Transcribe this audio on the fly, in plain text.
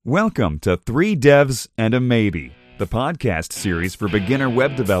Welcome to Three Devs and a Maybe, the podcast series for beginner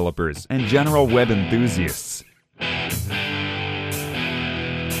web developers and general web enthusiasts.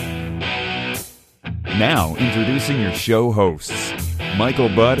 Now, introducing your show hosts, Michael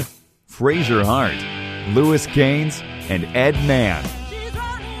Budd, Fraser Hart, Lewis Gaines, and Ed Mann.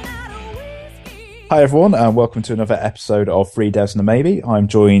 Hi everyone, and welcome to another episode of Three Devs and a Maybe. I'm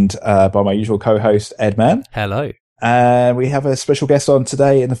joined by my usual co-host, Ed Mann. Hello. And we have a special guest on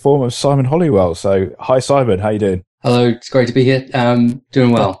today in the form of Simon Hollywell. So, hi Simon, how you doing? Hello, it's great to be here.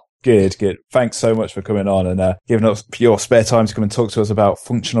 Doing well. Good. Thanks so much for coming on and giving us your spare time to come and talk to us about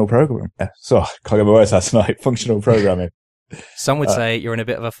functional programming. Can't get my words out tonight. Functional programming. Some would say you're in a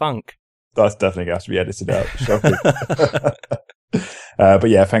bit of a funk. That's definitely going to have to be edited out. Shocking.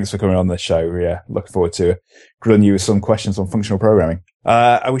 But yeah, thanks for coming on the show. Yeah, looking forward to grilling you with some questions on functional programming.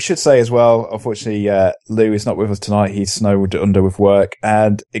 And we should say as well, unfortunately, Lou is not with us tonight. He's snowed under with work.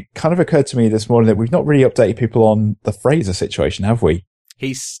 And it kind of occurred to me this morning that we've not really updated people on the Fraser situation, have we?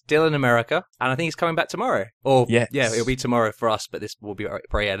 He's still in America, and I think he's coming back tomorrow. Or, yes. Yeah, it'll be tomorrow for us, but this will be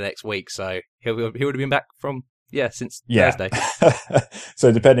probably out next week. So he would have been back from, since Thursday.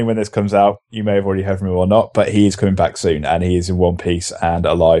 So depending when this comes out, you may have already heard from him or not, but he is coming back soon, and he is in one piece and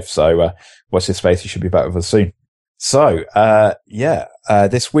alive. So watch this space. He should be back with us soon. So,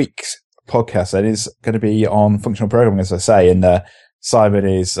 this week's podcast then is going to be on functional programming, as I say, and Simon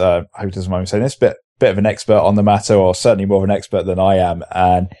is, I hope he doesn't mind me saying this, bit of an expert on the matter, or certainly more of an expert than I am,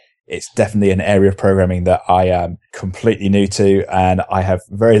 and it's definitely an area of programming that I am completely new to, and I have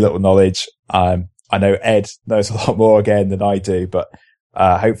very little knowledge. I know Ed knows a lot more again than I do, but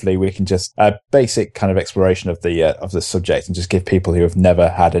hopefully we can just basic kind of exploration of the subject and just give people who have never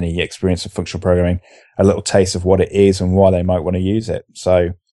had any experience of functional programming a little taste of what it is and why they might want to use it. So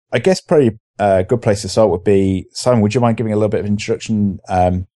I guess probably a good place to start would be, Simon, would you mind giving a little bit of introduction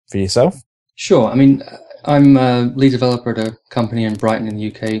for yourself? Sure. I mean, I'm a lead developer at a company in Brighton in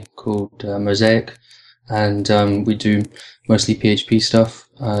the UK called Mosaic, and we do mostly PHP stuff,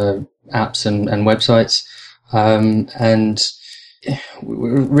 apps and websites, and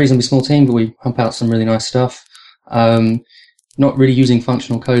we're a reasonably small team, but we pump out some really nice stuff. Not really using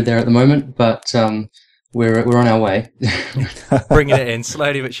functional code there at the moment, but we're on our way. Bringing it in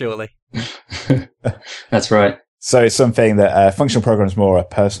slowly but surely. That's right. So it's something that functional programming is more a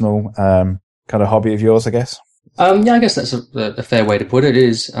personal kind of hobby of yours, I guess? I guess that's a fair way to put it. It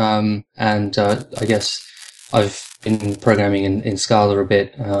is, and I guess I've been programming in Scala a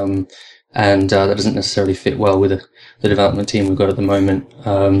bit, and that doesn't necessarily fit well with the development team we've got at the moment.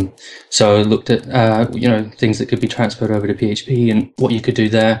 So I looked at things that could be transferred over to PHP and what you could do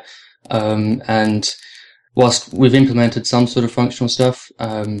there. And whilst we've implemented some sort of functional stuff,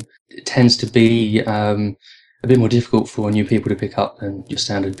 it tends to be a bit more difficult for new people to pick up than your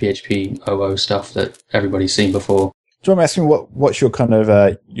standard PHP 00 stuff that everybody's seen before. Do you want me asking what's your kind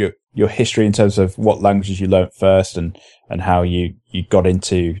of your history in terms of what languages you learnt first and how you got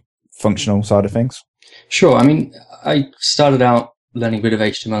into functional side of things? Sure. I mean, I started out learning a bit of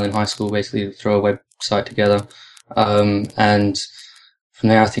HTML in high school, basically to throw a website together. And from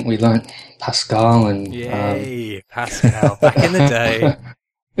there, I think we learnt Pascal and... Yay, Pascal, back in the day.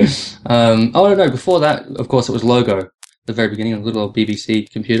 No, before that, of course, it was Logo, the very beginning, a little old BBC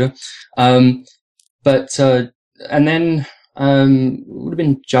computer. And then it would have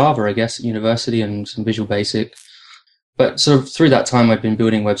been Java, I guess, at university, and some Visual Basic. But sort of through that time, I've been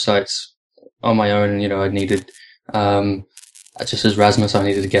building websites on my own, and, I needed, just as Rasmus, I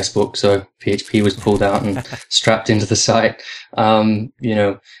needed a guest book, so PHP was pulled out and strapped into the site.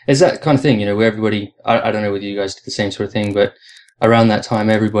 It's that kind of thing, where everybody, I don't know whether you guys did the same sort of thing, but around that time,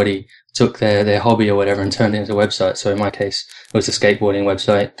 everybody took their hobby or whatever and turned it into a website. So in my case, it was a skateboarding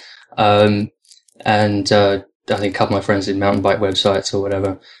website. I think a couple of my friends did mountain bike websites or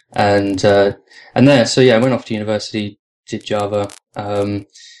whatever. I went off to university, did Java,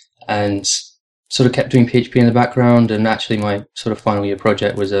 and sort of kept doing PHP in the background. And actually my sort of final year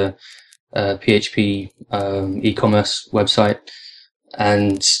project was a PHP, e-commerce website.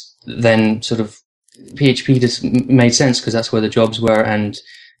 And then sort of PHP just made sense because that's where the jobs were, and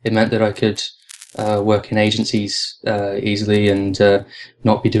it meant that I could work in agencies easily and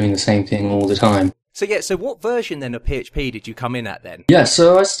not be doing the same thing all the time. So what version then of PHP did you come in at then? Yeah,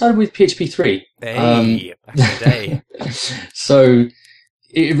 so I started with PHP 3. Hey, back in the day. So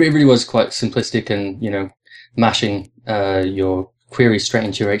it really was quite simplistic and, mashing your queries straight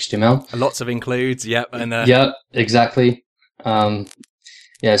into your HTML. Lots of includes, yep. And yeah, exactly.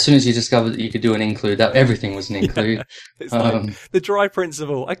 As soon as you discovered that you could do an include, that everything was an include. It's like the dry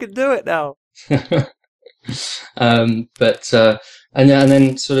principle. I could do it now. and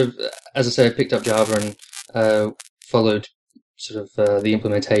then sort of, as I said, I picked up Java and followed sort of the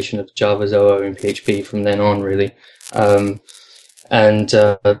implementation of Java's OO in PHP from then on, really, and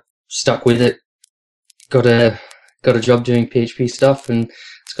stuck with it. Got a job doing PHP stuff, and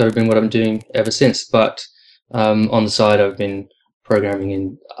it's kind of been what I'm doing ever since. But on the side, I've been programming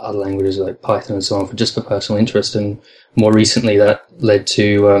in other languages like Python and so on for personal interest, and more recently that led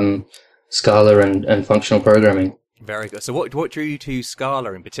to Scala and functional programming. Very good. So what drew you to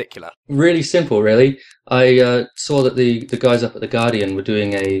Scala in particular? Really simple, really. I saw that the guys up at The Guardian were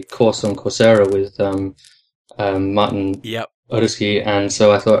doing a course on Coursera with Martin Odersky, and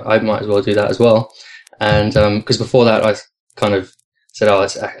so I thought I might as well do that as well. And because before that I kind of said, oh,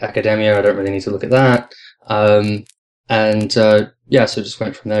 it's academia, I don't really need to look at that. So just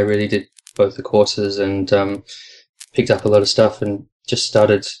went from there, really did both the courses and picked up a lot of stuff and just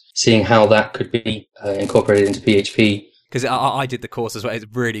started seeing how that could be incorporated into PHP. Because I did the course as well. It's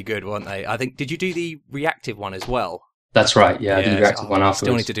really good, weren't they? I think, did you do the reactive one as well? That's right, yeah, I did the reactive one afterwards.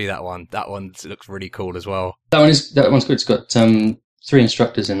 Still need to do that one. That one looks really cool as well. That one's good. It's got 3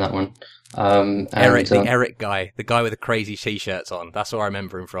 instructors in that one. Eric guy, the guy with the crazy t-shirts on. That's where I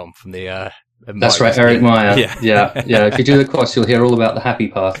remember him from the... That's right, Eric Meyer. Yeah. If you do the course, you'll hear all about the happy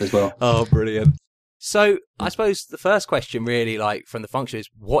path as well. Oh, brilliant. So I suppose the first question really, like, from the function is,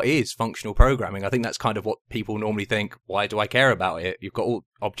 what is functional programming? I think that's kind of what people normally think. Why do I care about it? You've got all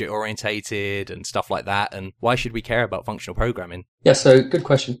object orientated and stuff like that. And why should we care about functional programming? Yeah, so good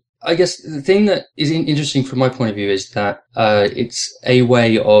question. I guess the thing that is interesting from my point of view is that it's a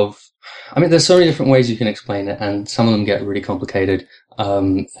way of, there's so many different ways you can explain it, and some of them get really complicated.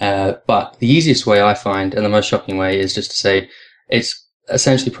 But the easiest way I find, and the most shocking way, is just to say it's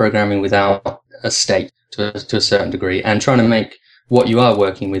essentially programming without a state to a certain degree, and trying to make what you are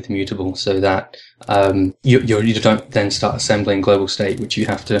working with mutable, so that you don't then start assembling global state, which you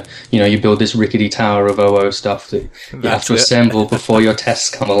have to, you build this rickety tower of OO stuff that you have to assemble before your tests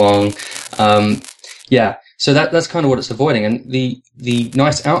come along. So that's kind of what it's avoiding, and the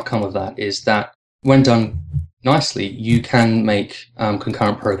nice outcome of that is that when done nicely, you can make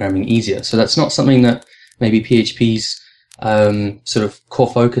concurrent programming easier. So that's not something that maybe PHP's sort of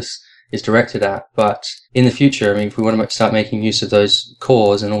core focus is directed at, but in the future, if we want to start making use of those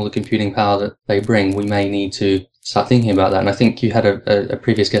cores and all the computing power that they bring, we may need to start thinking about that. And I think you had a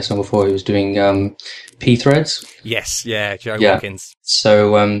previous guest on before who was doing Pthreads. Yes, yeah, Joe Watkins.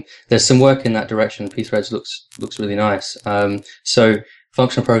 So there's some work in that direction. Pthreads looks really nice. So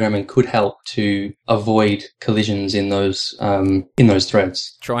functional programming could help to avoid collisions in those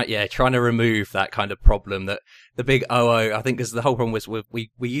threads. Trying to remove that kind of problem that the big OO, I think, because the whole problem was we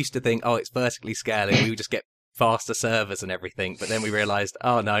used to think, oh, it's vertically scaling, we would just get faster servers and everything, but then we realized,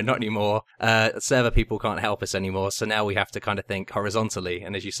 oh no, not anymore. Server people can't help us anymore, so now we have to kind of think horizontally,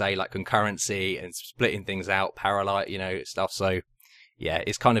 and as you say, like concurrency and splitting things out, parallel, stuff. So yeah,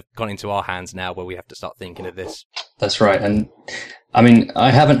 it's kind of gone into our hands now where we have to start thinking of this. That's right. And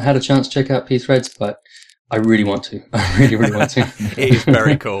I haven't had a chance to check out Pthreads, but I really want to. I really, really want to. It is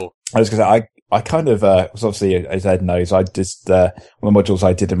very cool. I was going to say, I kind of, was obviously, as Ed knows, I just, one of the modules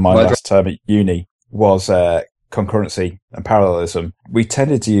I did in my last term at uni was, concurrency and parallelism. We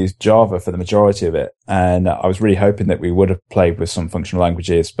tended to use Java for the majority of it. And I was really hoping that we would have played with some functional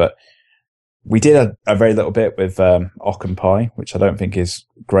languages, but we did a very little bit with, OccamPy, which I don't think is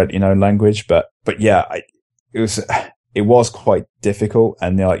greatly known language, but yeah, it was quite difficult.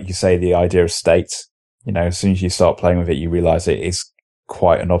 And like you say, the idea of states, as soon as you start playing with it, you realize it is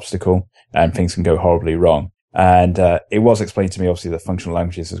quite an obstacle and things can go horribly wrong. And it was explained to me, obviously, that functional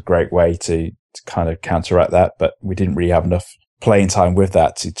languages is a great way to kind of counteract that, but we didn't really have enough playing time with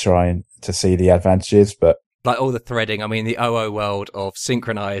that to try and to see the advantages. But like all the threading, the OO world of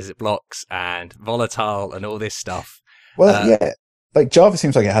synchronized blocks and volatile and all this stuff. Well, yeah. Like Java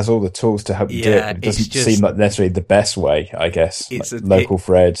seems like it has all the tools to help you do it. It doesn't seem like necessarily the best way, I guess. It's like local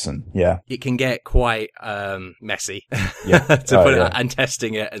threads and it can get quite messy put it, and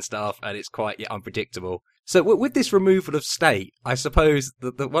testing it and stuff, and it's quite unpredictable. So with this removal of state, I suppose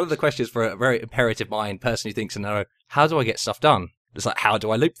one of the questions for a very imperative mind person who thinks to know, how do I get stuff done? It's like, how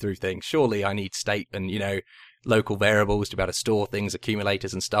do I loop through things? Surely I need state and local variables to be able to store things,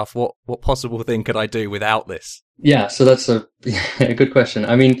 accumulators and stuff. What possible thing could I do without this? Yeah, so that's a good question.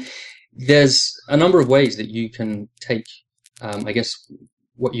 There's a number of ways that you can take, I guess,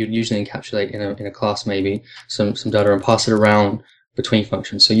 what you'd usually encapsulate in a class, maybe some data, and pass it around between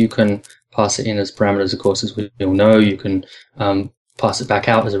functions. So you can pass it in as parameters, of course, as we all know. You can pass it back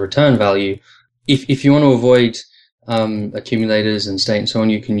out as a return value. If you want to avoid accumulators and state and so on,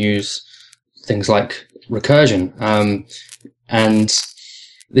 you can use things like recursion. And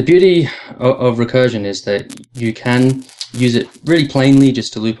the beauty of recursion is that you can use it really plainly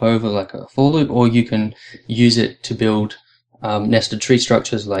just to loop over like a for loop, or you can use it to build nested tree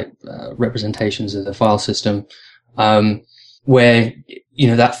structures like representations of the file system, where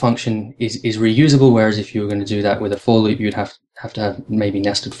that function is reusable. Whereas if you were going to do that with a for loop, you'd have to have maybe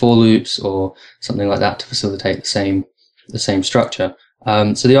nested for loops or something like that to facilitate the same structure.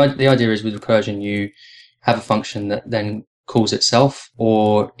 So the idea is with recursion, you have a function that then calls itself,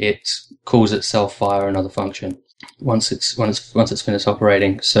 or it calls itself via another function once it's finished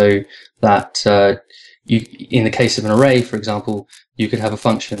operating. So that in the case of an array, for example, you could have a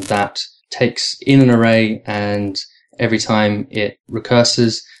function that takes in an array, and every time it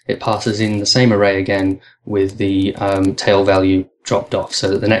recurses, it passes in the same array again with the tail value dropped off, so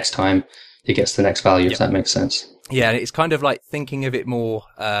that the next time it gets the next value. If that makes sense. Yeah, and it's kind of like thinking of it more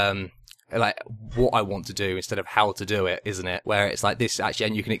like what I want to do instead of how to do it, isn't it? Where it's like this actually,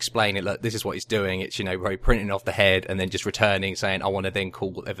 and you can explain it, look, this is what it's doing. It's, very printing off the head and then just returning saying, I want to then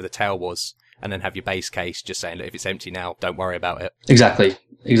call whatever the tail was, and then have your base case just saying, look, if it's empty now, don't worry about it.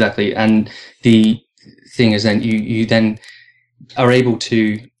 Exactly. And the thing is then you then are able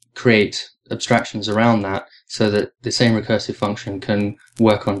to create abstractions around that so that the same recursive function can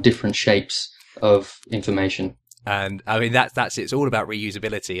work on different shapes of information. And I mean, that's it. It's all about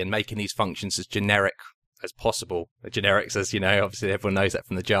reusability and making these functions as generic as possible. Generics, as obviously everyone knows that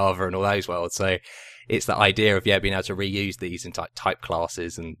from the Java and all those worlds. So it's the idea of, being able to reuse these in type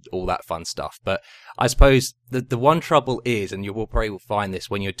classes and all that fun stuff. But I suppose the one trouble is, and you will probably find this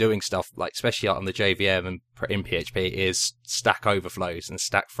when you're doing stuff like, especially on the JVM and in PHP, is stack overflows and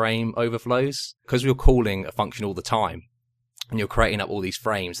stack frame overflows. Because we're calling a function all the time and you're creating up all these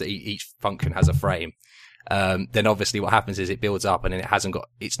frames that each function has a frame. Then obviously what happens is it builds up, and then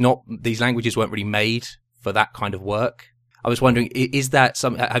these languages weren't really made for that kind of work. I was wondering, is that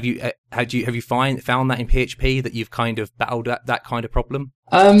have you found that in PHP that you've kind of battled that kind of problem?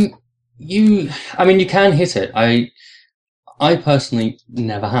 You can hit it. I personally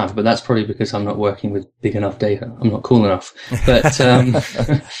never have, but that's probably because I'm not working with big enough data. I'm not cool enough. But,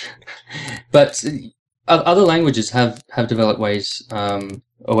 but other languages have developed ways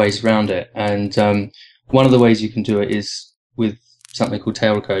around it. And, one of the ways you can do it is with something called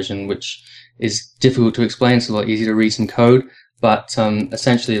tail recursion, which is difficult to explain. It's a lot easier to read some code, but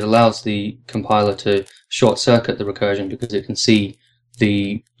essentially it allows the compiler to short circuit the recursion because it can see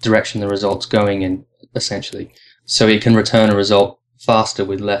the direction the result's going in, essentially. So it can return a result faster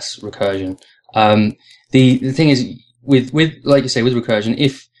with less recursion. The thing is, with like you say, with recursion,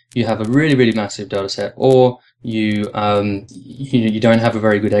 if you have a really, really massive data set, or you don't have a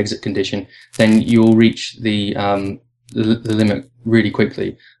very good exit condition, then you'll reach the limit really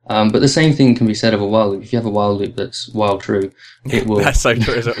quickly. But the same thing can be said of a while loop. If you have a while loop that's while true, it will. That's so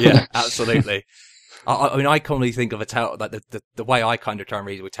true. Yeah, absolutely. I mean, I commonly think of a tail, like the way I kind of try and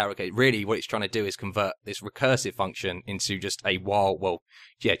read it with tail recursion, really what it's trying to do is convert this recursive function into just a while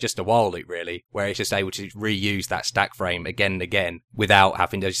loop, really, where it's just able to reuse that stack frame again and again without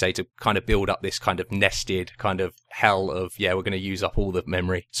having, as you say, to kind of build up this kind of nested kind of hell of, we're going to use up all the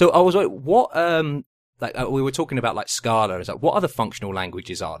memory. So I was like, we were talking about like Scala. It's like, what other functional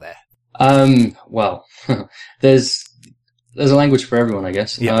languages are there? Well, there's a language for everyone, I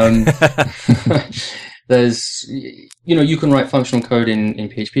guess. Yeah. There's, you can write functional code in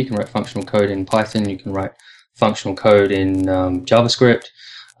PHP, you can write functional code in Python, you can write functional code in JavaScript.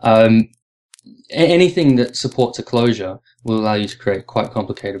 Anything that supports a closure will allow you to create quite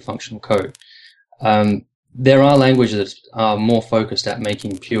complicated functional code. There are languages that are more focused at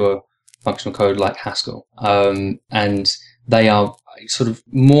making pure functional code like Haskell, and they are sort of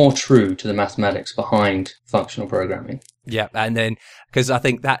more true to the mathematics behind functional programming. Yeah, and then, because I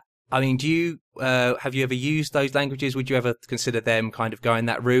think that, do you, have you ever used those languages? Would you ever consider them kind of going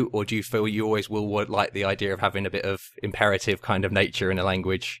that route, or do you feel you always would like the idea of having a bit of imperative kind of nature in a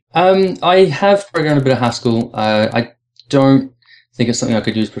language? I have programmed a bit of Haskell. I don't think it's something I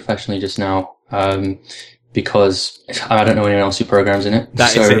could use professionally just now. Because I don't know anyone else who programs in it.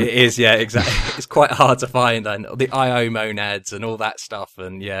 It is, yeah, exactly. It's quite hard to find, and the IO monads and all that stuff,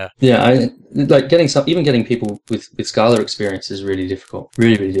 and yeah. Yeah, getting people with Scala experience is really difficult,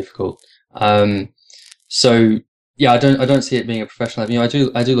 really, really difficult. So yeah, I don't see it being a professional. I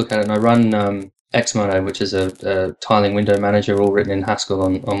do look at it, and I run Xmonad, which is a tiling window manager, all written in Haskell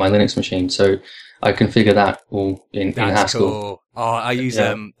on my Linux machine. So I configure that all in Haskell. Cool. Oh, I use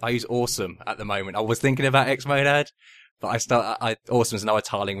Awesome at the moment. I was thinking about Xmonad, but Awesome is another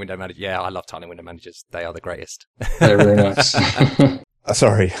tiling window manager. Yeah, I love tiling window managers. They are the greatest. They're really nice.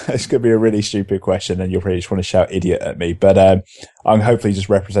 sorry, it's going to be a really stupid question and you'll probably just want to shout idiot at me, but I'm hopefully just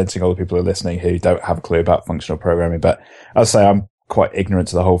representing all the people who are listening who don't have a clue about functional programming. But I'll say I'm quite ignorant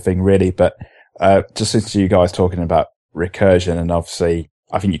to the whole thing, really. But just listening to you guys talking about recursion, and obviously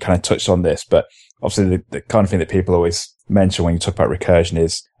I think you kind of touched on this, but obviously the kind of thing that people always mention when you talk about recursion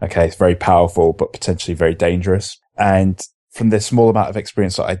is, okay, it's very powerful, but potentially very dangerous. And from the small amount of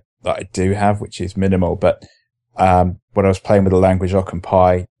experience that I do have, which is minimal, but when I was playing with the language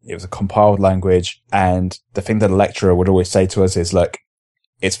OccamPy, it was a compiled language, and the thing that a lecturer would always say to us is, look,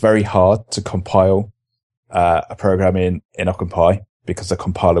 it's very hard to compile a program in OccamPy because the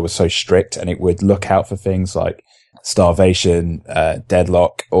compiler was so strict, and it would look out for things like starvation,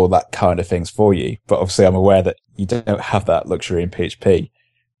 deadlock, all that kind of things for you. But obviously I'm aware that you don't have that luxury in PHP.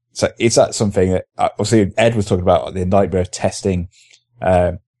 So is that something that, obviously Ed was talking about the nightmare of testing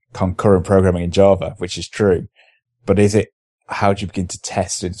concurrent programming in Java, which is true. But how do you begin to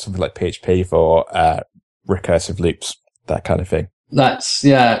test in something like PHP for recursive loops, that kind of thing? That's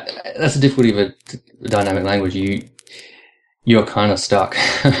the difficulty of a dynamic language. You're kind of stuck,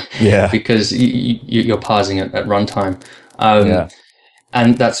 because you're parsing it at runtime,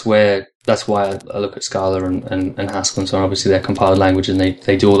 and that's why I look at Scala and Haskell and so on. Obviously, they're compiled language, and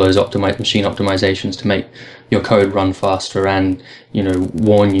they do all those machine optimizations to make your code run faster, and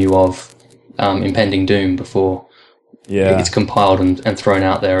warn you of impending doom before it's compiled and thrown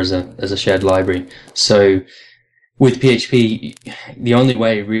out there as a shared library. So with PHP, the only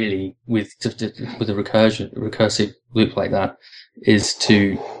way really with a recursive loop like that is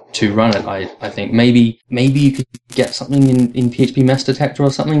to run it. I think maybe you could get something in PHP Mess Detector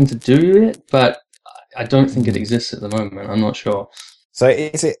or something to do it, but I don't think it exists at the moment. I'm not sure. So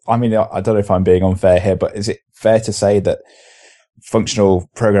is it, I mean, I don't know if I'm being unfair here, but is it fair to say that functional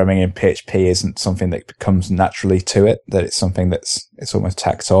programming in PHP isn't something that comes naturally to it, that it's something it's almost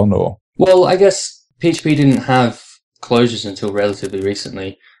tacked on? Or? Well, I guess PHP didn't have closures until relatively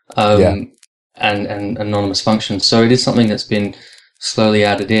recently, and anonymous functions. So it is something that's been slowly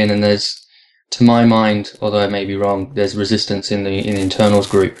added in, and there's, to my mind, although I may be wrong, there's resistance in the internals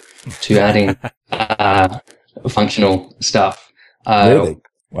group to adding functional stuff. Really?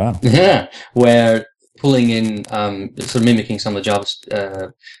 Wow. Yeah, where pulling in, sort of mimicking some of the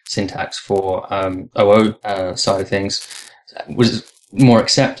Java syntax for OO side of things was more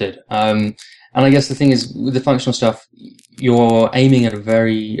accepted. And I guess the thing is, with the functional stuff, you're aiming at a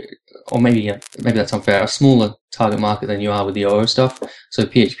very, or maybe that's unfair, a smaller target market than you are with the OO stuff. So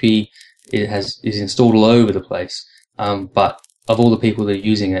PHP is installed all over the place. But of all the people that are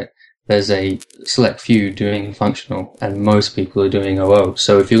using it, there's a select few doing functional, and most people are doing OO.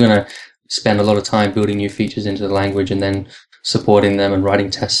 So if you're going to spend a lot of time building new features into the language and then supporting them and writing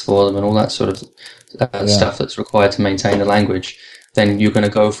tests for them and all that sort of stuff that's required to maintain the language, then you're going to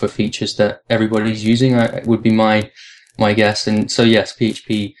go for features that everybody's using, would be my guess. And so yes,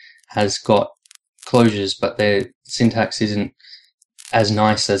 PHP has got closures, but their syntax isn't as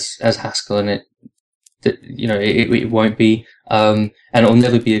nice as Haskell, and it won't be, and it'll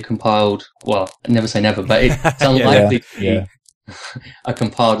never be a compiled, well, never say never, but it's unlikely to be a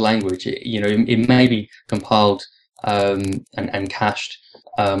compiled language. It may be compiled and cached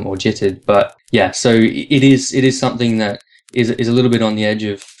or jittered, but yeah, so it is something that is a little bit on the edge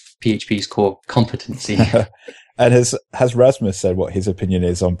of PHP's core competency. And has Rasmus said what his opinion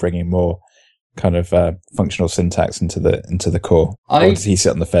is on bringing more kind of functional syntax into the core? Or does he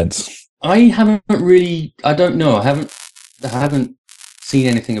sit on the fence? I don't know. I haven't seen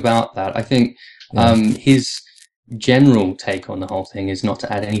anything about that. I think his general take on the whole thing is not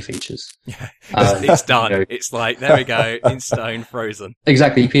to add any features. It's done. It's like, there we go, in stone, frozen.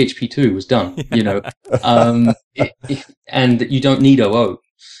 Exactly. PHP 2 was done, and you don't need OO.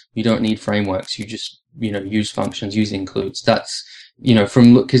 You don't need frameworks. You just, use functions, use includes. That's,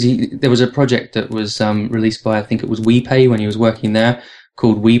 because there was a project that was released by, I think it was WePay when he was working there,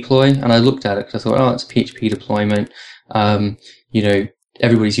 called WePloy, and I looked at it because I thought, it's a PHP deployment.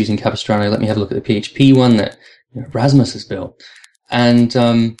 Everybody's using Capistrano. Let me have a look at the PHP one that Rasmus has built, and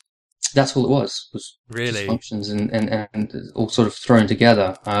that's all it was really functions and all sort of thrown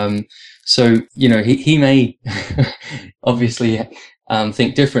together. So he may obviously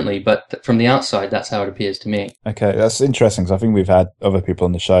think differently, but from the outside, that's how it appears to me. Okay, that's interesting, because I think we've had other people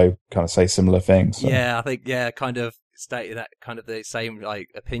on the show kind of say similar things. So. Yeah, I think kind of stated that kind of the same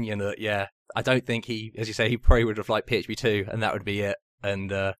opinion that I don't think he, as you say, he probably would have liked PHP 2, and that would be it.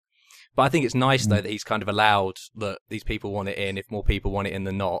 And But I think it's nice though that he's kind of allowed that these people want it in. If more people want it in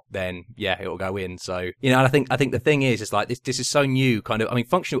than not, then yeah, it will go in. So, you know, and I think the thing is like this is so new kind of, I mean,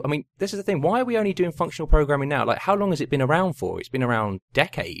 functional, I mean, this is the thing. Why are we only doing functional programming now? Like, how long has it been around for? It's been around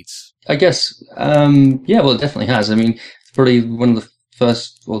decades. I guess, yeah, well, it definitely has. I mean, it's probably one of the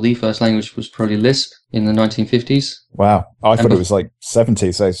first, or the first language was probably Lisp in the 1950s. Wow. I thought it was like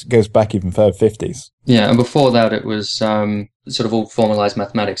 70s, so it goes back even further, 50s. Yeah, and before that it was sort of all formalized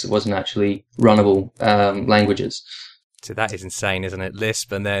mathematics. It wasn't actually runnable languages. So that is insane, isn't it?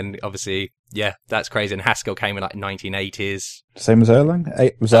 Lisp, and then obviously, yeah, that's crazy. And Haskell came in like 1980s. Same as Erlang?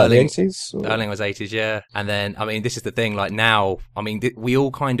 Was that the 80s? Or? Erlang was 80s, yeah. And then, I mean, this is the thing, like now, I mean, we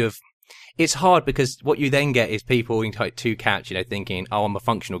all kind of, it's hard because what you then get is people in like two camps, you know, thinking, oh, I'm a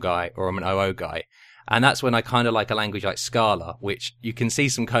functional guy or I'm an OO guy. And that's when I kind of like a language like Scala, which you can see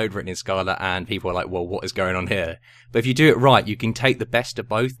some code written in Scala and people are like, well, what is going on here? But if you do it right, you can take the best of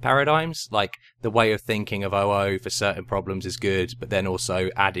both paradigms. Like the way of thinking of OO for certain problems is good, but then also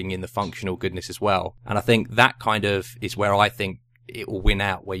adding in the functional goodness as well. And I think that kind of is where I think it will win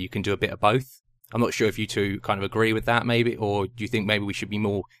out, where you can do a bit of both. I'm not sure if you two kind of agree with that maybe, or do you think maybe we should be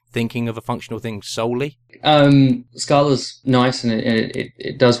more thinking of a functional thing solely? Scala's nice and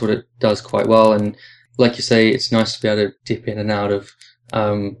it does what it does quite well. And like you say, it's nice to be able to dip in and out of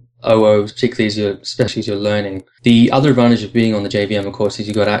OO, particularly especially as you're learning. The other advantage of being on the JVM, of course, is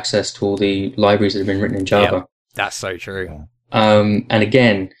you've got access to all the libraries that have been written in Java. Yep, that's so true. And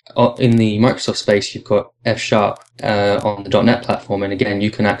again, in the Microsoft space, you've got F# on the .NET platform, and again,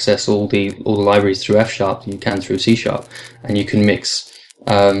 you can access all the libraries through F# that you can through C#, and you can mix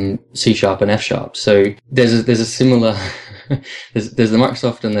C# and F#. So there's a similar there's the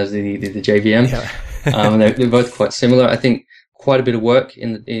Microsoft and there's the JVM. Yeah. They're both quite similar. I think quite a bit of work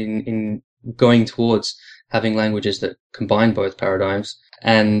in going towards having languages that combine both paradigms.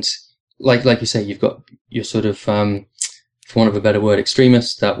 And like you say, you've got your sort of for want of a better word,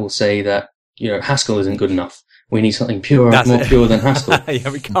 extremists that will say that, you know, Haskell isn't good enough. We need something pure, more pure than Haskell. Yeah,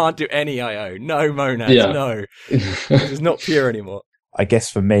 we can't do any IO. No monads, no. This is not pure anymore. I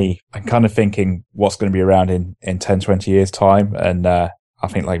guess for me, I'm kind of thinking what's going to be around in 10, 20 years' time. And I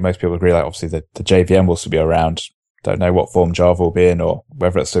think like most people agree, like obviously the JVM will still be around. Don't know what form Java will be in or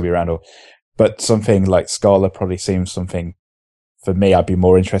whether it'll still be around. But something like Scala probably seems something for me I'd be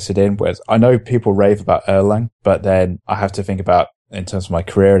more interested in. Whereas I know people rave about Erlang, but then I have to think about in terms of my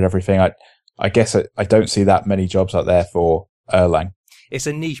career and everything. I guess I don't see that many jobs out there for Erlang. It's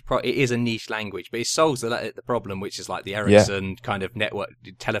a niche. It is a niche language, but it solves the problem, which is like the Ericsson kind of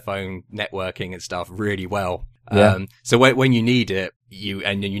telephone networking and stuff really well. Yeah. So when you need it, you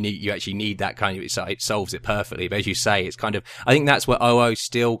actually need that kind of. It solves it perfectly. But as you say, it's kind of. I think that's where OO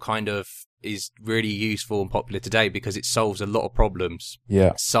still kind of is really useful and popular today because it solves a lot of problems.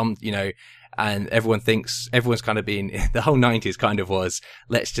 Yeah. Some, you know. And everyone's kind of been, the whole 90s kind of was,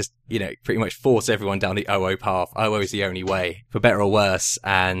 let's just, you know, pretty much force everyone down the OO path. OO is the only way, for better or worse.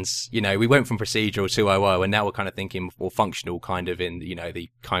 And, you know, we went from procedural to OO, and now we're kind of thinking more functional kind of in, you know, the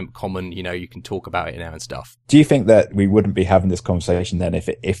common, you know, you can talk about it now and stuff. Do you think that we wouldn't be having this conversation then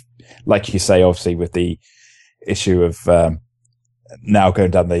if like you say, obviously with the issue of, now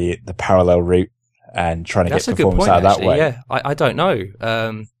going down the parallel route and trying to get performance out that way? Yeah, I don't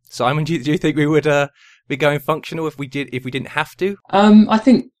know. Simon, do you think we would be going functional if we didn't have to? I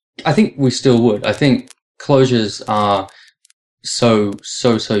think we still would. I think closures are so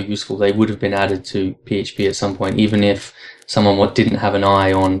useful. They would have been added to PHP at some point, even if someone didn't have an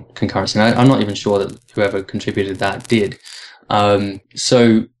eye on concurrency. And I'm not even sure that whoever contributed that did.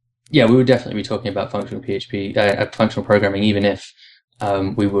 So yeah, we would definitely be talking about functional PHP, functional programming, even if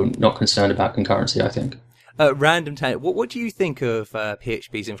we were not concerned about concurrency, I think. Random tangent. What do you think of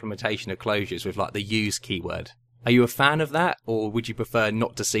PHP's implementation of closures with like the use keyword? Are you a fan of that, or would you prefer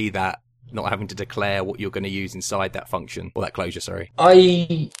not to see that, not having to declare what you're going to use inside that function or that closure? Sorry.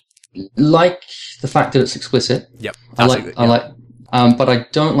 I like the fact that it's explicit. Yep. I like, but I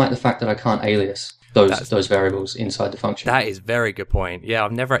don't like the fact that I can't alias those variables inside the function. That is a very good point. Yeah,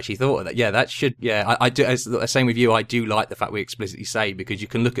 I've never actually thought of that. Yeah, that should. Yeah, I do. Same with you. I do like the fact we explicitly say, because you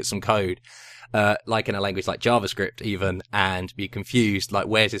can look at some code. Like in a language like JavaScript even, and be confused, like,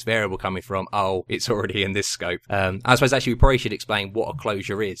 where's this variable coming from? Oh, it's already in this scope. I suppose actually we probably should explain what a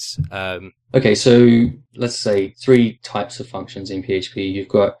closure is. Okay, so let's say 3 types of functions in PHP. You've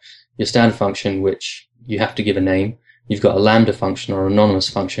got your standard function, which you have to give a name. You've got a lambda function or anonymous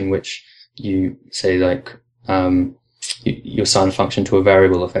function, which you say like, you assign a function to a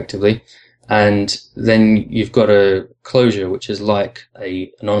variable effectively. And then you've got a closure, which is like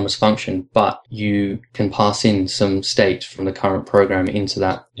a anonymous function, but you can pass in some state from the current program into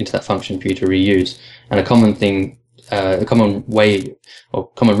that function for you to reuse. And a common way or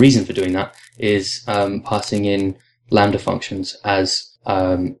common reason for doing that is passing in Lambda functions as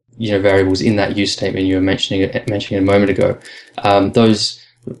variables in that use statement you were mentioning a moment ago.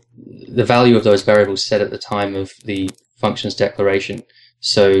 The value of those variables set at the time of the function's declaration.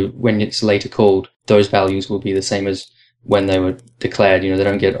 So when it's later called, those values will be the same as when they were declared. They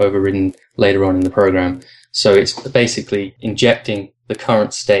don't get overridden later on in the program. So it's basically injecting the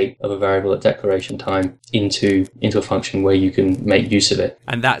current state of a variable at declaration time into a function where you can make use of it.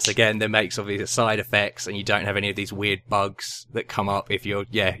 And that's, again, that makes obviously the side effects, and you don't have any of these weird bugs that come up if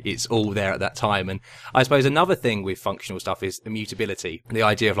it's all there at that time. And I suppose another thing with functional stuff is immutability. The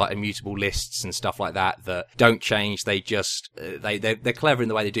idea of like immutable lists and stuff like that don't change. They just, they're clever in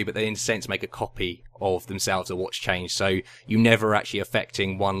the way they do, but they in a sense make a copy of themselves or what's changed. So you never actually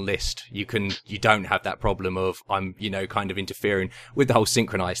affecting one list. You don't have that problem of I'm, kind of interfering with the whole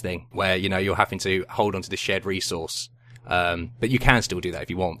synchronized thing where, you're having to hold onto the shared resource. But you can still do that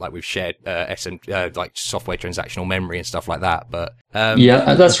if you want, like with shared, like software transactional memory and stuff like that. But,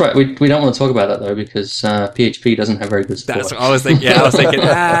 yeah, that's right. We don't want to talk about that though, because, PHP doesn't have very good support. That's what I was thinking. Yeah, I was thinking,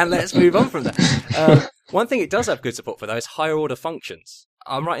 let's move on from that. One thing it does have good support for though is higher order functions.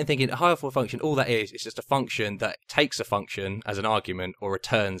 I'm right in thinking a higher order function, all that is just a function that takes a function as an argument or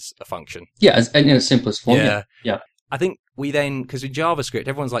returns a function. Yeah, in its simplest form. Yeah. I think we then, because in JavaScript,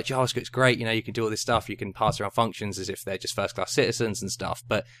 everyone's like, JavaScript's great, you can do all this stuff, you can pass around functions as if they're just first-class citizens and stuff,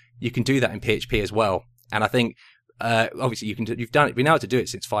 but you can do that in PHP as well. And I think, obviously, you've been able to do it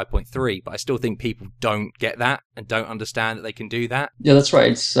since 5.3, but I still think people don't get that and don't understand that they can do that. Yeah, that's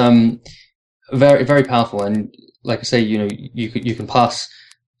right. It's very, very powerful. And like I say, you can pass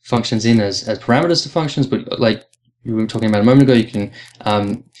functions in as parameters to functions, but like you were talking about a moment ago, you can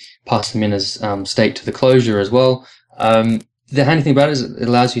pass them in as state to the closure as well. The handy thing about it is it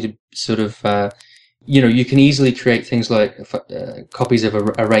allows you to sort of, you can easily create things like copies of an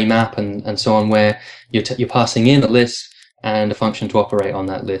array map and so on, where you're passing in a list and a function to operate on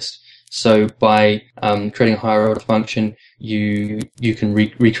that list. So by creating a higher order function, you can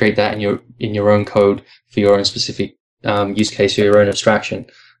recreate that in your own code for your own specific use case or your own abstraction.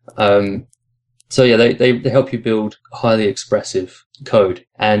 So yeah, they help you build highly expressive code,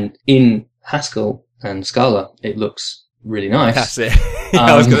 and in Haskell and Scala, it looks really nice. That's it.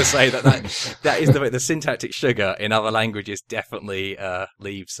 I was going to say that is the syntactic sugar in other languages definitely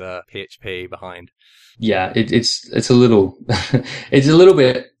leaves PHP behind. Yeah, it's a little it's a little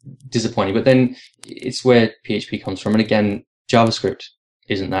bit disappointing, but then it's where PHP comes from, and again, JavaScript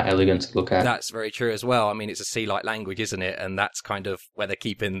isn't that elegant to look at. That's very true as well. I mean, it's a C-like language, isn't it? And that's kind of where they're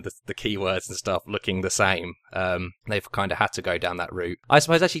keeping the keywords and stuff looking the same. They've kind of had to go down that route. I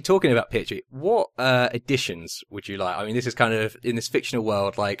suppose actually talking about PHP, what additions would you like? I mean, this is kind of in this fictional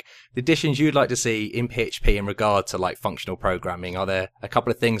world, like the additions you'd like to see in PHP in regard to like functional programming. Are there a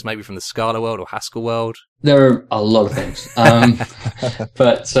couple of things maybe from the Scala world or Haskell world? There are a lot of things.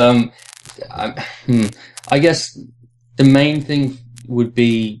 But I guess the main thing would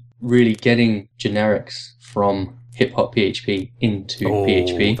be really getting generics from Hip Hop PHP into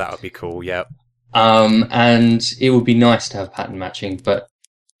PHP. That would be cool, yeah. And it would be nice to have pattern matching, but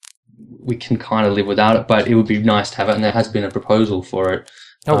we can kind of live without it, but it would be nice to have it, and there has been a proposal for it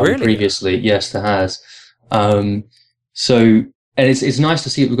really? Previously. Yes, there has. So, and it's nice to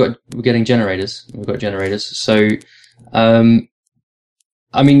see that we're getting generators. We've got generators. So, I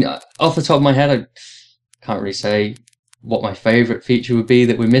mean, off the top of my head, I can't really say what my favorite feature would be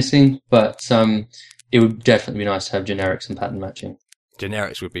that we're missing, but it would definitely be nice to have generics and pattern matching.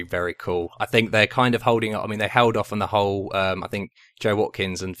 Generics would be very cool. I think they're kind of holding up. I mean, they held off on the whole, I think Joe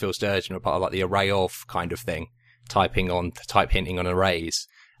Watkins and Phil Sturgeon were part of like the array of kind of thing, type hinting on arrays.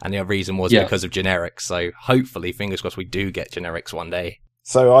 And the reason was because of generics. So hopefully, fingers crossed, we do get generics one day.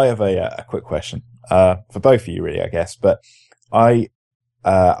 So I have a quick question, for both of you really, I guess, but I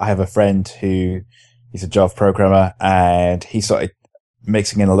have a friend who, he's a Java programmer, and he started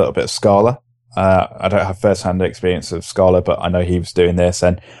mixing in a little bit of Scala. I don't have first-hand experience of Scala, but I know he was doing this,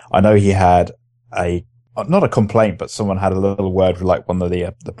 and I know he had not a complaint, but someone had a little word with like one of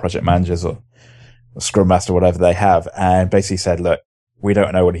the project managers or Scrum Master, whatever they have, and basically said, look, we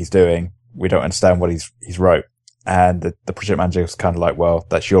don't know what he's doing. We don't understand what he's wrote. And the project manager was kind of like, well,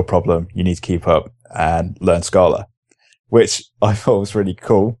 that's your problem. You need to keep up and learn Scala, which I thought was really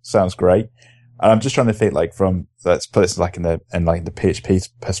cool. Sounds great. And I'm just trying to think like let's put this like in the PHP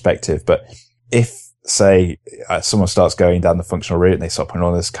perspective, but if say someone starts going down the functional route and they start putting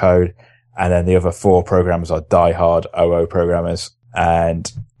all this code And then the other 4 programmers are diehard OO programmers,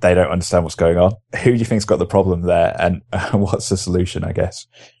 and they don't understand what's going on. Who do you think's got the problem there, and what's the solution, I guess?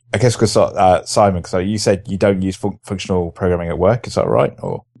 I guess because Simon, so you said you don't use functional programming at work, is that right?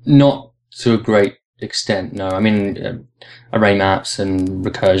 Or not to a great extent, no. I mean, array maps and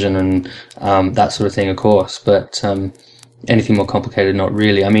recursion and that sort of thing, of course, but anything more complicated, not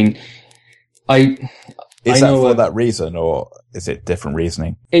really. I mean, is that for that reason, or is it different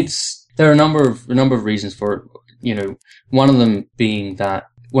reasoning? There are a number of reasons for it. You know, one of them being that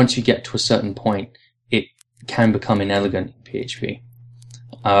once you get to a certain point, it can become inelegant in PHP.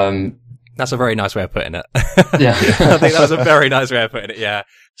 That's a very nice way of putting it. Yeah. I think that was a very nice way of putting it, yeah.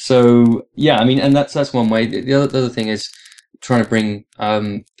 So, yeah, I mean, and that's one way. The other thing is trying to bring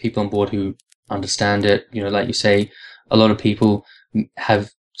people on board who understand it. You know, like you say, a lot of people have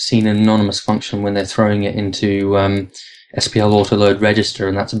seen an anonymous function when they're throwing it into SPL autoload register,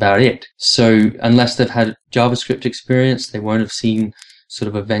 and that's about it. So unless they've had JavaScript experience, they won't have seen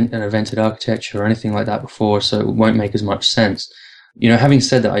sort of an evented architecture or anything like that before, so it won't make as much sense. You know, having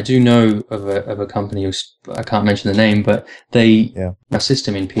said that, I do know of a company who, I can't mention the name, but they a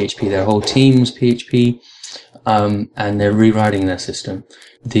system in PHP. Their whole team's PHP, and they're rewriting their system.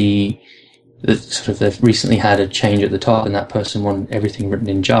 They've recently had a change at the top, and that person wanted everything written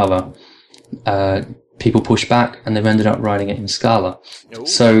in Java. People push back, and they've ended up writing it in Scala. Ooh.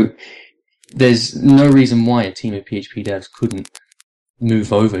 So there's no reason why a team of PHP devs couldn't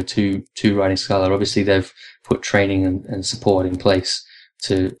move over to writing Scala. Obviously, they've put training and support in place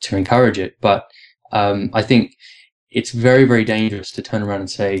to encourage it. But I think it's very, very dangerous to turn around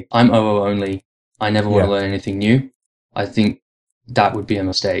and say, I'm OO only. I never want to learn anything new. I think that would be a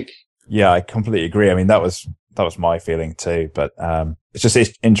mistake. Yeah, I completely agree. I mean, that was my feeling too. But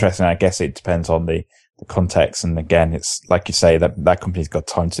it's interesting. I guess it depends on the context. And again, it's like you say, that company's got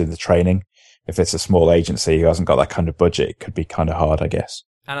time to do the training. If it's a small agency who hasn't got that kind of budget, it could be kind of hard, I guess.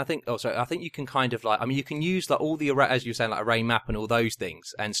 And I think you can kind of you can use like all the array, as you were saying, like array map and all those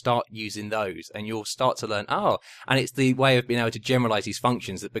things, and start using those, and you'll start to learn. And it's the way of being able to generalize these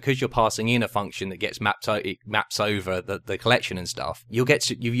functions, that because you're passing in a function that gets maps over the collection and stuff, you're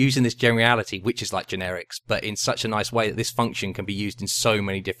using this generality, which is like generics, but in such a nice way that this function can be used in so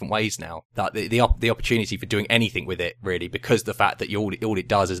many different ways now. That the opportunity for doing anything with it, really, because the fact that all it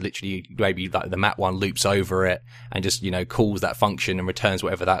does is literally maybe like the map one loops over it and just calls that function and returns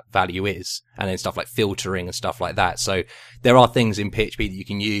whatever that value is, and then stuff like filtering and stuff like that. So there are things in PHP that you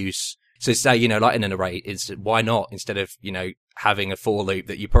can use. So say, like in an array, why not, instead of, having a for loop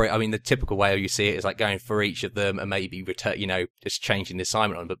that you probably, the typical way you see it is like going for each of them and maybe return, just changing the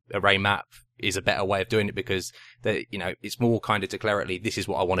assignment on, but array map is a better way of doing it, because it's more kind of declaratively, this is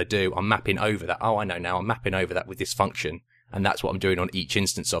what I want to do. I'm mapping over that. Oh, I know now, I'm mapping over that with this function. And that's what I'm doing on each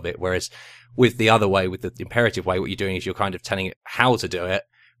instance of it. Whereas with the other way, with the imperative way, what you're doing is you're kind of telling it how to do it,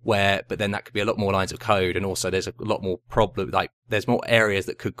 but then that could be a lot more lines of code. And also there's a lot more there's more areas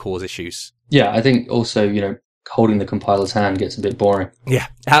that could cause issues. Yeah. I think also, holding the compiler's hand gets a bit boring. Yeah,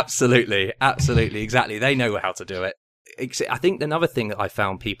 absolutely. Absolutely. Exactly. They know how to do it. I think another thing that I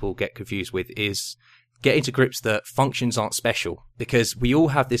found people get confused with is getting to grips that functions aren't special, because we all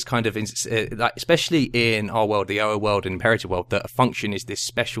have this kind of, especially in our world, the OO world and imperative world, that a function is this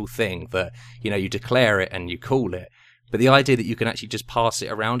special thing that, you declare it and you call it. But the idea that you can actually just pass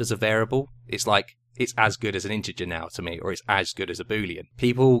it around as a variable, it's like, it's as good as an integer now to me, or it's as good as a Boolean.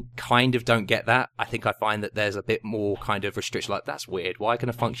 People kind of don't get that. I think I find that there's a bit more kind of restriction, like, that's weird. Why can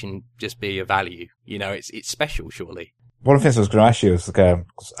a function just be a value? It's special, surely. One of the things I was going to ask you was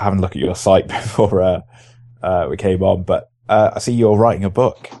having a look at your site before we came on, but I see you're writing a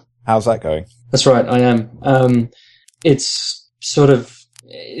book. How's that going? That's right, I am. It's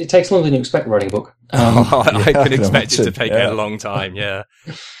it takes longer than you expect writing a book. I could expect it to take a long time, yeah.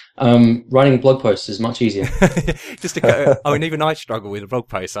 Writing blog posts is much easier. Even I struggle with a blog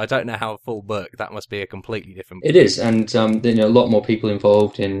post. I don't know how a full book, that must be a completely different. It is, and a lot more people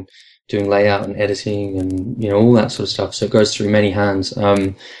involved in doing layout and editing and all that sort of stuff. So it goes through many hands.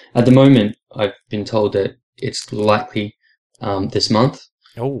 At the moment, I've been told that it's likely this month,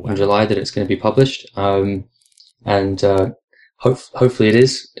 in July, that it's going to be published. And hopefully it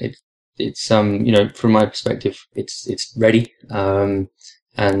is. It's from my perspective, it's ready and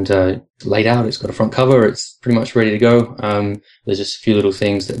laid out. It's got a front cover. It's pretty much ready to go. There's just a few little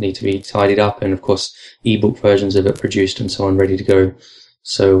things that need to be tidied up, and of course, ebook versions of it produced and so on, ready to go.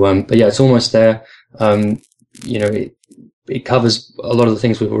 So, but yeah, it's almost there. It covers a lot of the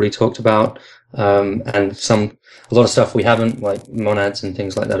things we've already talked about. and a lot of stuff we haven't, like monads and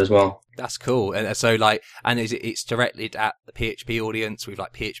things like that as well. That's cool. And so it's directed at the PHP audience with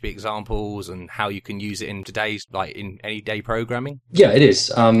like PHP examples and how you can use it in today's, like in any day programming? Yeah, it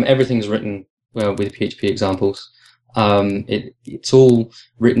is. Everything's written with PHP examples. It's all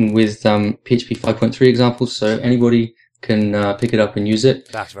written with PHP 5.3 examples, so anybody can pick it up and use it.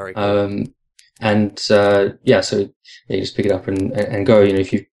 That's very cool. So you just pick it up and go. You know,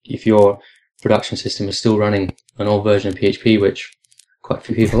 if your production system is still running an old version of PHP, which quite a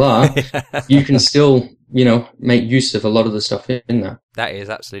few people are, you can still, you know, make use of a lot of the stuff in there. That is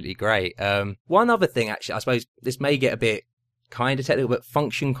absolutely great. One other thing, actually, I suppose this may get a bit kind of technical, but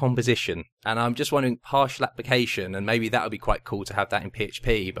function composition. And I'm just wondering, partial application, and maybe that would be quite cool to have that in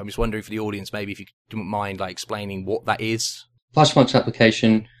PHP, but I'm just wondering for the audience, maybe if you don't mind like explaining what that is. Partial function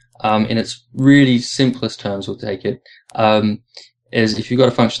application, in its really simplest terms, we'll take it, is if you've got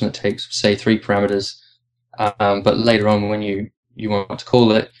a function that takes, say, 3 parameters, but later on when you want to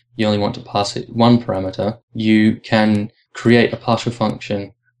call it, you only want to pass it 1 parameter, you can create a partial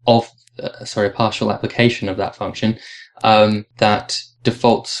function of, a partial application of that function, that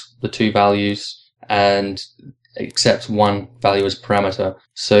defaults the 2 values and accepts 1 value as a parameter.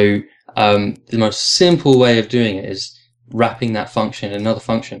 So, the most simple way of doing it is wrapping that function in another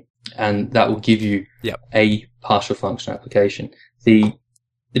function, and that will give you a partial function application. The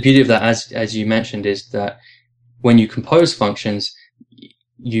beauty of that, as you mentioned, is that when you compose functions,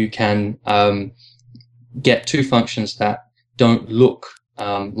 you can get 2 functions that don't look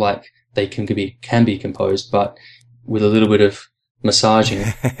like they can be composed, but with a little bit of massaging,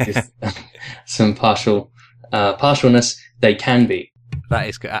 with some partialness, they can be. That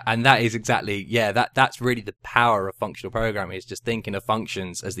is, and that is exactly, that's really the power of functional programming, is just thinking of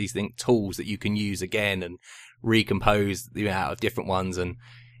functions as these tools that you can use again and recompose out of different ones. And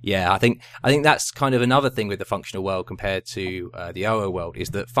I think that's kind of another thing with the functional world compared to the OO world, is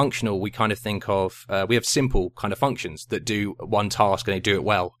that functional, we kind of think of, we have simple kind of functions that do one task and they do it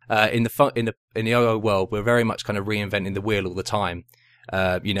well. In the OO world, we're very much kind of reinventing the wheel all the time.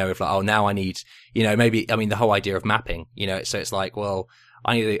 If like, now I need, the whole idea of mapping, so it's like, well,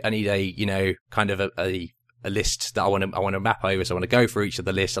 I need a, kind of a list that I want to map over. So I want to go through each of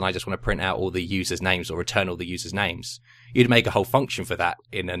the lists and I just want to print out all the users' names or return all the users' names. You'd make a whole function for that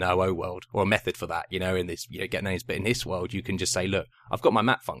in an OO world, or a method for that, in this, get names. But in this world, you can just say, look, I've got my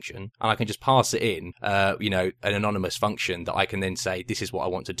map function and I can just pass it in, an anonymous function that I can then say, this is what I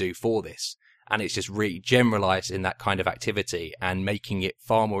want to do for this. And it's just really generalized in that kind of activity and making it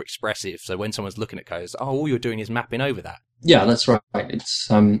far more expressive. So when someone's looking at code, all you're doing is mapping over that. Yeah, that's right. It's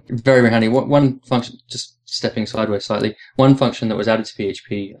very, very handy. One function, just stepping sideways slightly, one function that was added to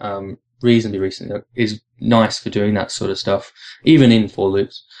PHP reasonably recently is nice for doing that sort of stuff, even in for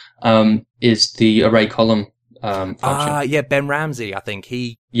loops, is the array column function. Ben Ramsey, I think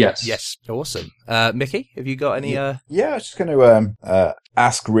Yes. Awesome. Mickey, have you got any? Yeah, I was just going to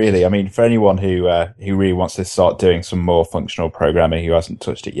ask, really. I mean, for anyone who really wants to start doing some more functional programming, who hasn't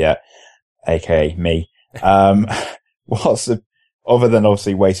touched it yet, aka me, other than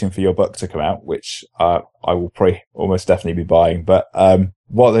obviously waiting for your book to come out, which I will probably almost definitely be buying, but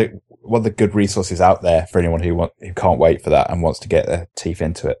what are the good resources out there for anyone who can't wait for that and wants to get their teeth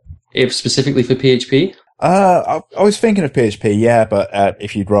into it? If specifically for PHP? I was thinking of PHP, yeah, but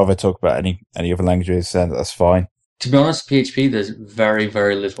if you'd rather talk about any other languages, then that's fine. To be honest, PHP, there's very,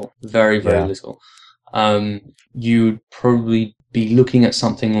 very little. Very, very little. You'd probably be looking at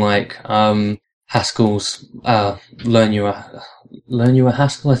something like Haskell's Learn You a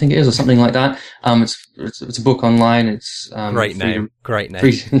Haskell, I think it is, or something like that. It's a book online. It's great name.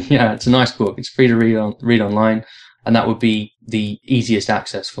 It's a nice book. It's free to read online. And that would be the easiest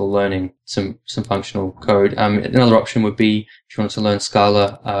access for learning some functional code. Another option would be, if you wanted to learn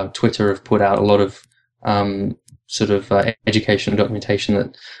Scala, Twitter have put out a lot of educational documentation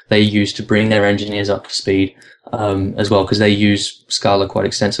that they use to bring their engineers up to speed as well, because they use Scala quite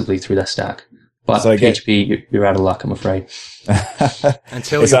extensively through their stack. But so PHP, you're out of luck, I'm afraid.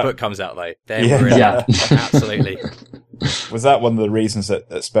 Until your book comes out, though. Then we're in. Yeah. Absolutely. Was that one of the reasons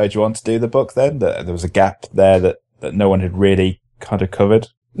that spurred you on to do the book then? That there was a gap there that no one had really kind of covered?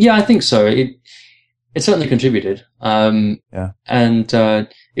 Yeah, I think so. It certainly contributed. And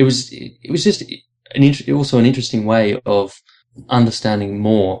it was just also an interesting way of understanding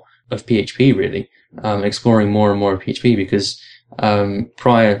more of PHP, really, exploring more and more of PHP, because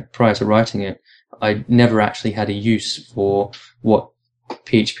prior to writing it, I never actually had a use for what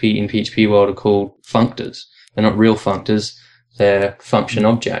PHP in PHP world are called functors. They're not real functors; they're function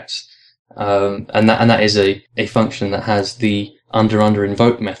objects, and that is a function that has the under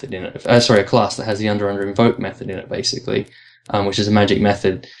invoke method in it. A class that has the under invoke method in it, basically, which is a magic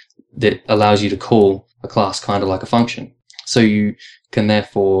method that allows you to call a class kind of like a function. So you can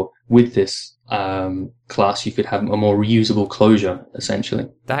therefore, with this class, you could have a more reusable closure, essentially.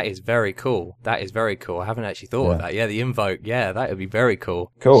 That is very cool. That is very cool. I haven't actually thought of that. Yeah, the invoke. Yeah, that would be very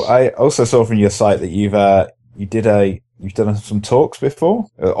cool. Cool. I also saw from your site that you've done some talks before,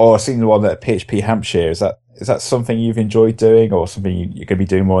 or I've seen the one at PHP Hampshire. Is that something you've enjoyed doing, or something you're going to be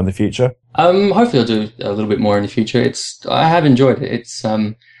doing more in the future? Hopefully I'll do a little bit more in the future. I have enjoyed it. It's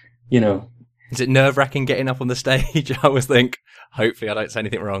Is it nerve-wracking getting up on the stage? I always think, hopefully I don't say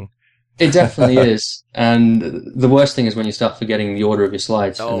anything wrong. It definitely is. And the worst thing is when you start forgetting the order of your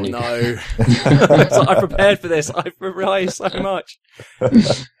slides. Oh, no. It's like, I prepared for this. I've revised so much.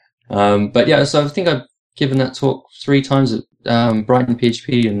 But yeah, so I think I've given that talk 3 times at Brighton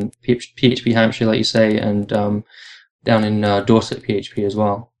PHP and PHP Hampshire, like you say, and down in Dorset PHP as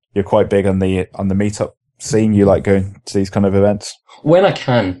well. You're quite big on the meetup scene. You like going to these kind of events? When I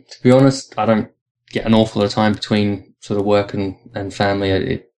can. To be honest, I don't get an awful lot of time between sort of work and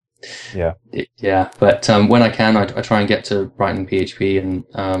family. But when I can, I try and get to Brighton PHP and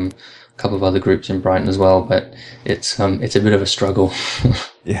a couple of other groups in Brighton as well. But it's a bit of a struggle.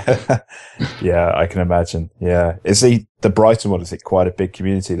 Yeah, I can imagine. Yeah, is the Brighton one? Is it quite a big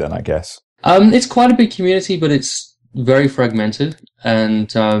community then? I guess. It's quite a big community, but it's very fragmented,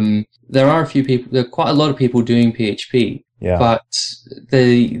 and there are quite a lot of people doing PHP. Yeah, but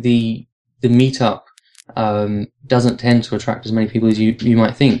the meetup doesn't tend to attract as many people as you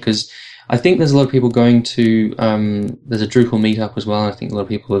might think, because I think there's a lot of people going to there's a Drupal meetup as well, and I think a lot of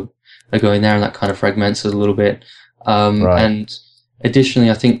people are going there, and that kind of fragments it a little bit. Right. And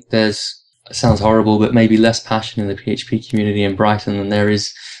additionally, I think it sounds horrible, but maybe less passion in the PHP community in Brighton than there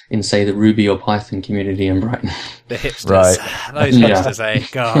is in, say, the Ruby or Python community in Brighton. The hipsters. Right. Those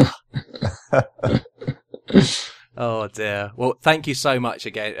hipsters, God. Oh, dear. Well, thank you so much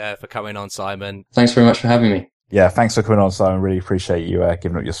again for coming on, Simon. Thanks very much for having me. Yeah, thanks for coming on, Simon. Really appreciate you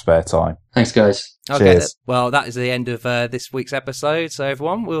giving up your spare time. Thanks, guys. Okay, Cheers. Well, that is the end of this week's episode. So,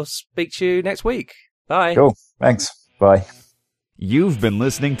 everyone, we'll speak to you next week. Bye. Cool. Thanks. Bye. You've been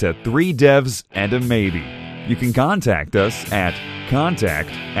listening to 3 Devs and a Maybe. You can contact us at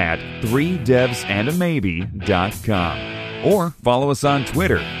contact@3devsandamaybe.com or follow us on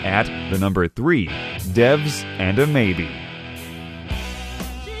Twitter at 3 Devs and a Maybe.